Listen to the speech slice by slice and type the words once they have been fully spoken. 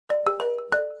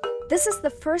This is the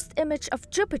first image of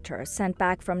Jupiter sent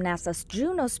back from NASA's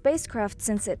Juno spacecraft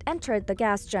since it entered the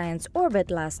gas giant's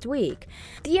orbit last week.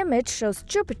 The image shows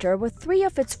Jupiter with 3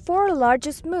 of its 4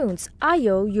 largest moons,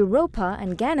 Io, Europa,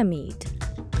 and Ganymede.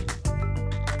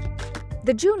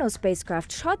 The Juno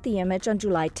spacecraft shot the image on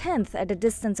July 10th at a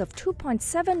distance of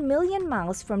 2.7 million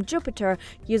miles from Jupiter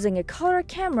using a color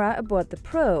camera aboard the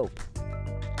probe.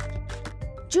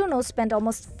 Juno spent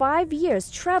almost 5 years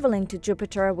traveling to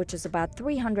Jupiter, which is about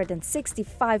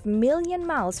 365 million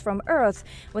miles from Earth,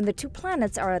 when the 2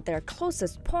 planets are at their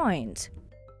closest point.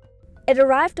 It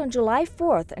arrived on July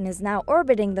 4th and is now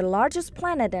orbiting the largest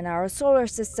planet in our solar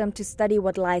system to study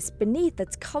what lies beneath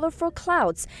its colorful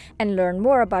clouds and learn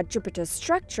more about Jupiter's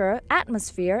structure,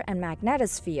 atmosphere, and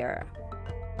magnetosphere.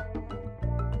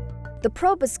 The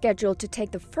probe is scheduled to take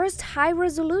the first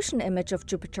high-resolution image of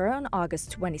Jupiter on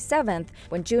August 27th,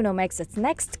 when Juno makes its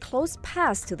next close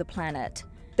pass to the planet.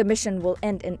 The mission will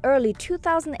end in early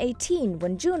 2018,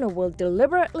 when Juno will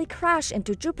deliberately crash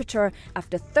into Jupiter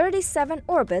after 37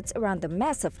 orbits around the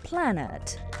massive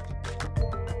planet.